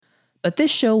But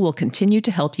this show will continue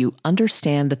to help you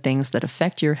understand the things that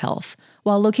affect your health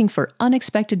while looking for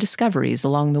unexpected discoveries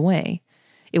along the way.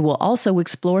 It will also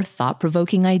explore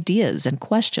thought-provoking ideas and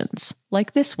questions,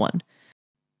 like this one.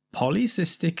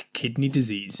 Polycystic kidney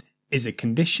disease is a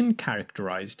condition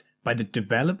characterized by the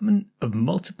development of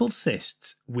multiple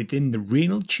cysts within the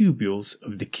renal tubules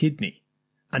of the kidney,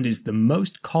 and is the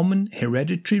most common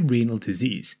hereditary renal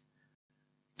disease.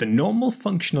 The normal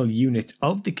functional unit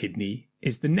of the kidney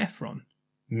is the nephron,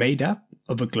 made up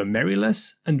of a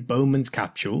glomerulus and Bowman's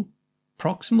capsule,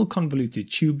 proximal convoluted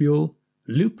tubule,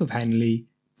 loop of Henle,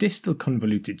 distal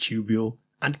convoluted tubule,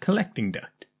 and collecting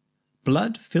duct.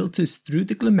 Blood filters through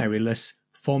the glomerulus,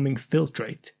 forming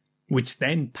filtrate, which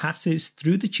then passes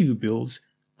through the tubules,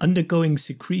 undergoing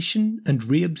secretion and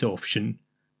reabsorption,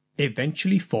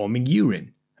 eventually forming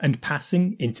urine and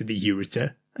passing into the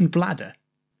ureter and bladder.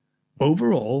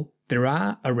 Overall, there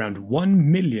are around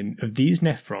 1 million of these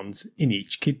nephrons in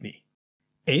each kidney.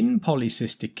 In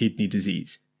polycystic kidney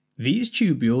disease, these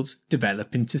tubules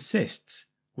develop into cysts,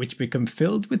 which become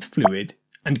filled with fluid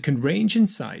and can range in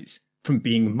size from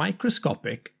being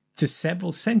microscopic to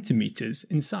several centimeters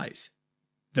in size.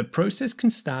 The process can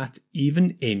start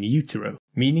even in utero,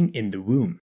 meaning in the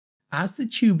womb. As the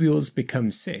tubules become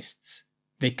cysts,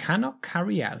 they cannot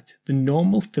carry out the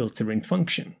normal filtering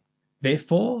function.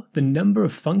 Therefore, the number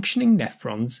of functioning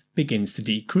nephrons begins to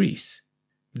decrease.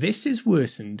 This is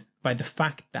worsened by the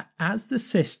fact that as the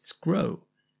cysts grow,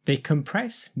 they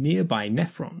compress nearby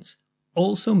nephrons,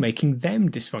 also making them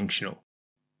dysfunctional.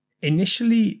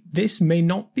 Initially, this may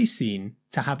not be seen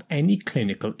to have any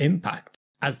clinical impact,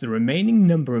 as the remaining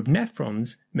number of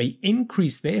nephrons may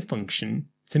increase their function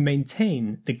to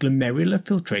maintain the glomerular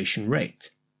filtration rate.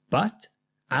 But,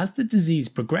 as the disease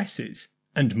progresses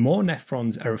and more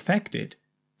nephrons are affected,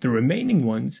 the remaining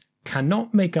ones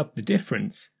cannot make up the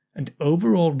difference, and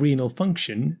overall renal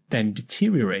function then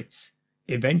deteriorates,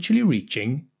 eventually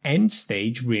reaching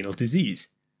end-stage renal disease.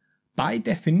 By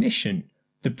definition,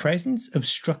 the presence of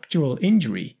structural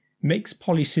injury makes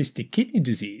polycystic kidney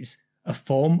disease a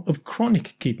form of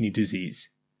chronic kidney disease,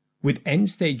 with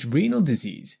end-stage renal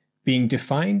disease being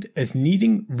defined as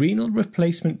needing renal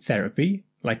replacement therapy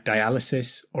like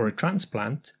dialysis or a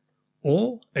transplant,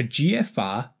 or a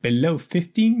GFR below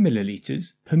 15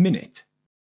 milliliters per minute.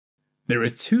 There are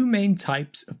two main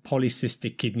types of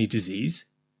polycystic kidney disease,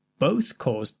 both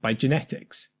caused by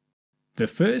genetics. The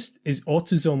first is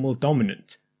autosomal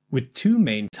dominant, with two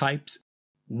main types,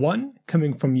 one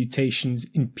coming from mutations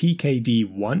in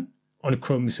PKD1 on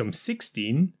chromosome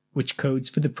 16, which codes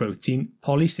for the protein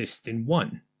polycystin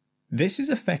 1. This is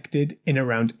affected in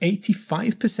around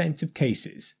 85% of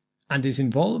cases and is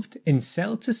involved in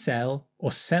cell-to-cell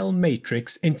or cell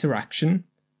matrix interaction,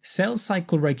 cell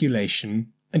cycle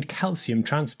regulation, and calcium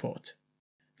transport.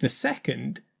 The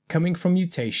second coming from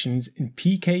mutations in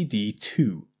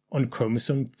PKD2 on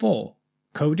chromosome 4,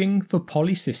 coding for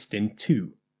polycystin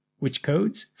 2, which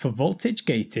codes for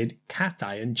voltage-gated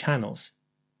cation channels.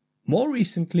 More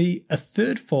recently, a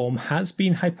third form has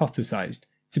been hypothesized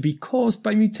to be caused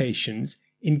by mutations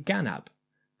in GANAB,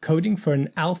 coding for an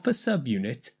alpha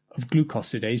subunit of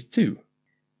glucosidase 2.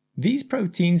 These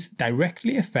proteins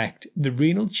directly affect the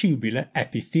renal tubular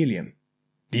epithelium.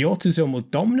 The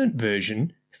autosomal dominant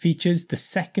version features the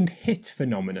second hit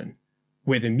phenomenon,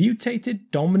 where the mutated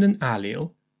dominant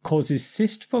allele causes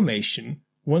cyst formation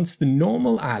once the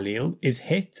normal allele is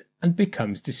hit and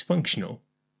becomes dysfunctional,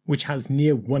 which has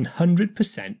near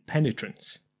 100%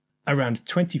 penetrance. Around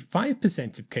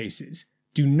 25% of cases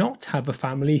do not have a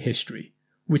family history,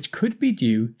 which could be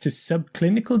due to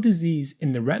subclinical disease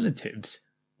in the relatives,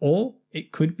 or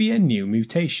it could be a new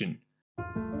mutation.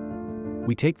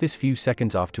 We take this few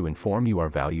seconds off to inform you, our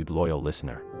valued loyal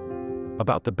listener,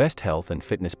 about the best health and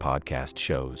fitness podcast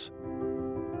shows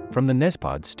from the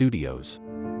Nespod Studios.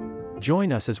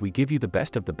 Join us as we give you the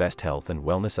best of the best health and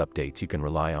wellness updates you can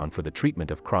rely on for the treatment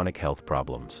of chronic health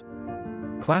problems.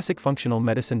 Classic functional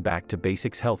medicine back to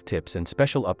basics health tips and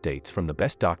special updates from the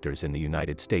best doctors in the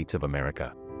United States of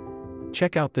America.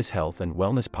 Check out this health and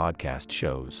wellness podcast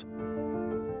shows.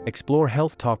 Explore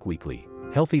Health Talk Weekly,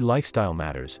 Healthy Lifestyle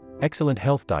Matters, Excellent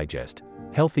Health Digest,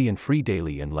 Healthy and Free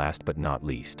Daily, and last but not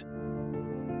least,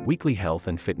 Weekly Health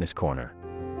and Fitness Corner.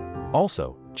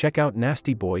 Also, check out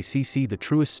Nasty Boy CC, the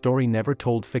truest story never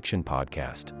told fiction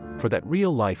podcast, for that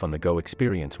real life on the go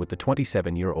experience with the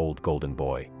 27-year-old golden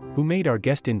boy, who made our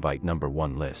guest invite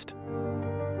 #1 list.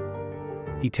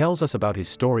 He tells us about his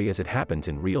story as it happens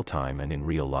in real time and in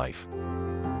real life.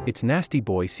 It's Nasty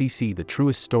Boy CC, the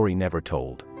truest story never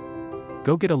told.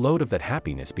 Go get a load of that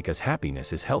happiness, because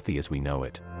happiness is healthy as we know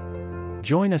it.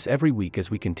 Join us every week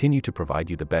as we continue to provide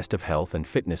you the best of health and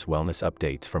fitness wellness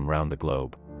updates from around the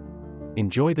globe.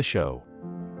 Enjoy the show.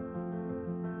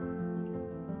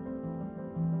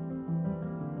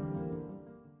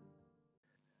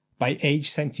 By age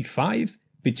 75,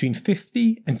 between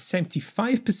 50 and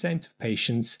 75% of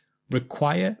patients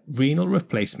require renal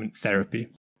replacement therapy.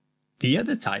 The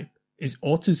other type is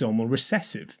autosomal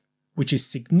recessive, which is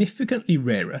significantly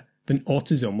rarer than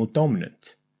autosomal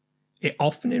dominant. It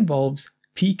often involves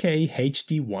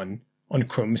PKHD1 on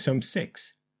chromosome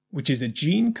 6, which is a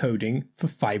gene coding for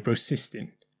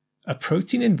fibrocystin, a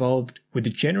protein involved with the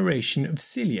generation of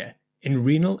cilia in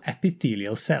renal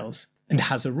epithelial cells, and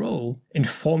has a role in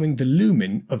forming the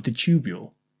lumen of the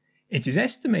tubule. It is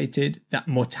estimated that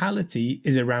mortality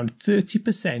is around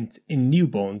 30% in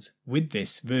newborns with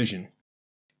this version.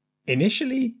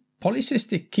 Initially,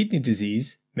 polycystic kidney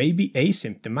disease may be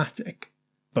asymptomatic,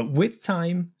 but with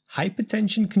time,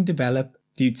 hypertension can develop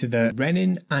due to the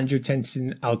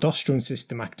renin-angiotensin-aldosterone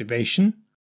system activation.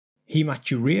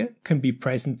 Hematuria can be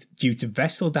present due to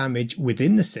vessel damage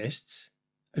within the cysts,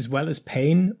 as well as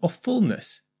pain or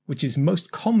fullness, which is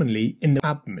most commonly in the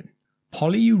abdomen.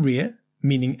 Polyuria,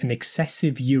 meaning an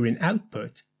excessive urine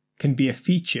output, can be a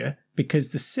feature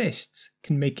because the cysts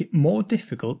can make it more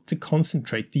difficult to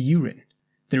concentrate the urine.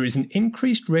 There is an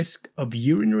increased risk of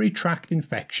urinary tract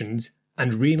infections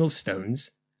and renal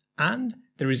stones, and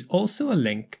there is also a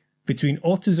link between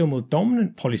autosomal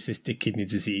dominant polycystic kidney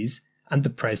disease and the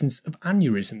presence of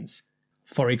aneurysms.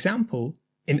 For example,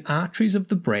 in arteries of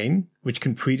the brain, which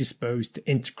can predispose to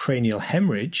intracranial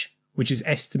hemorrhage, which is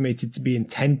estimated to be in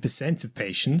 10% of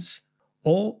patients,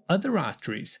 or other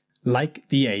arteries, like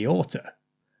the aorta.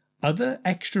 Other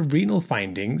extrarenal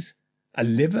findings are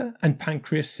liver and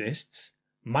pancreas cysts,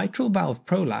 mitral valve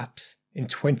prolapse in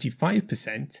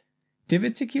 25%,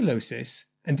 diverticulosis,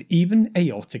 and even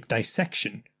aortic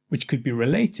dissection, which could be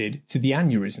related to the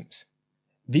aneurysms.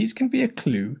 These can be a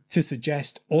clue to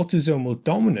suggest autosomal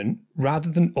dominant rather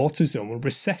than autosomal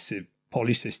recessive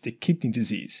polycystic kidney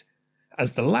disease,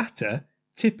 as the latter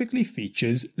typically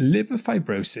features liver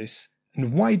fibrosis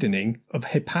and widening of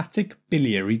hepatic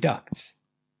biliary ducts.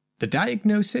 The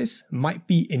diagnosis might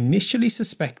be initially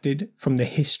suspected from the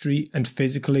history and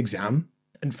physical exam,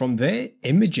 and from there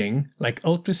imaging like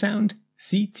ultrasound,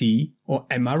 CT, or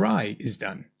MRI is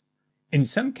done. In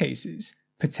some cases,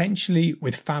 potentially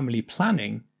with family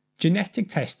planning, genetic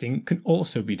testing can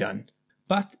also be done,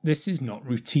 but this is not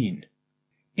routine.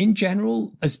 In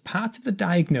general, as part of the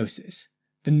diagnosis,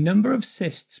 the number of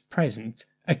cysts present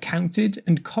are counted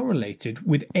and correlated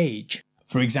with age.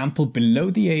 For example, below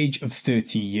the age of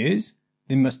 30 years,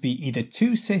 there must be either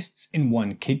 2 cysts in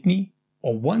one kidney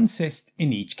or 1 cyst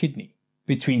in each kidney.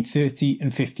 Between 30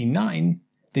 and 59,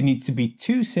 there needs to be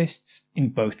 2 cysts in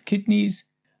both kidneys,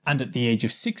 and at the age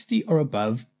of 60 or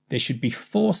above, there should be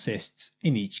 4 cysts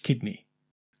in each kidney.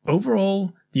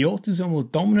 Overall, the autosomal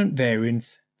dominant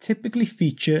variants typically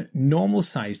feature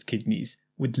normal-sized kidneys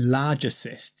with larger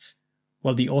cysts,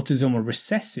 while the autosomal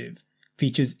recessive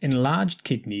features enlarged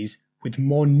kidneys with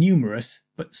more numerous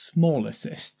but smaller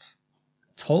cysts.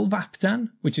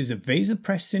 Tolvaptan, which is a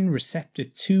vasopressin receptor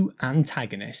 2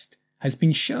 antagonist, has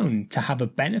been shown to have a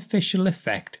beneficial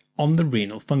effect on the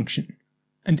renal function,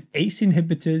 and ACE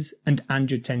inhibitors and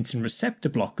angiotensin receptor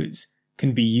blockers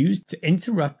can be used to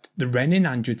interrupt the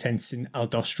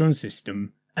renin-angiotensin-aldosterone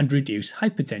system and reduce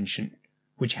hypertension,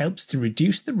 which helps to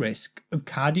reduce the risk of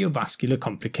cardiovascular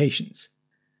complications.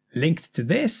 Linked to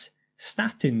this,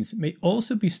 statins may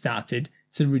also be started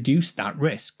to reduce that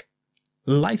risk.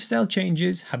 Lifestyle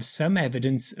changes have some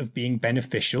evidence of being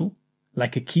beneficial,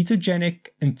 like a ketogenic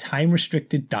and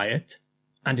time-restricted diet,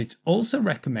 and it's also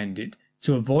recommended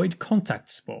to avoid contact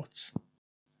sports.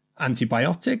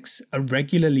 Antibiotics are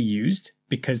regularly used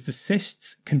because the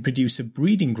cysts can produce a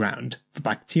breeding ground for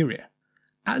bacteria.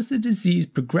 As the disease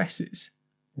progresses,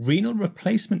 renal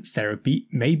replacement therapy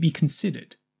may be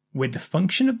considered, where the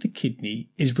function of the kidney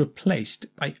is replaced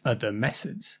by other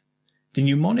methods. The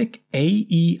mnemonic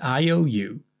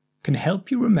AEIOU can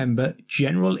help you remember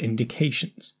general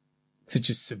indications, such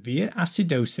as severe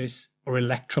acidosis or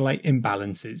electrolyte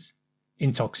imbalances,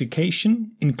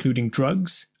 intoxication including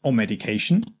drugs or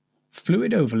medication,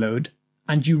 fluid overload,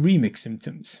 and uremic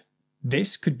symptoms.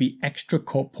 This could be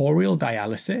extracorporeal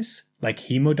dialysis, like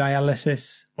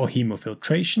hemodialysis or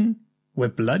hemofiltration, where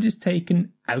blood is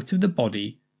taken out of the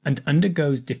body and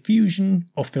undergoes diffusion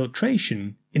or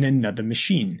filtration in another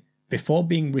machine before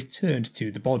being returned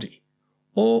to the body.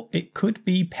 Or it could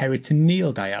be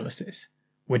peritoneal dialysis,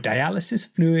 where dialysis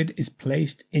fluid is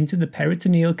placed into the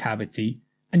peritoneal cavity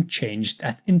and changed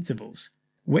at intervals,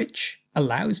 which,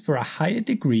 allows for a higher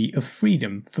degree of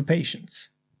freedom for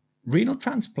patients. Renal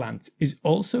transplant is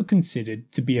also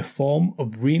considered to be a form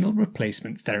of renal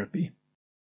replacement therapy.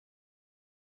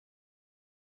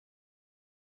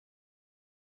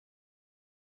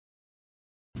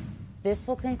 This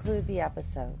will conclude the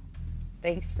episode.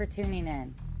 Thanks for tuning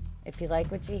in. If you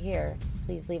like what you hear,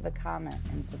 please leave a comment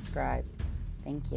and subscribe. Thank you.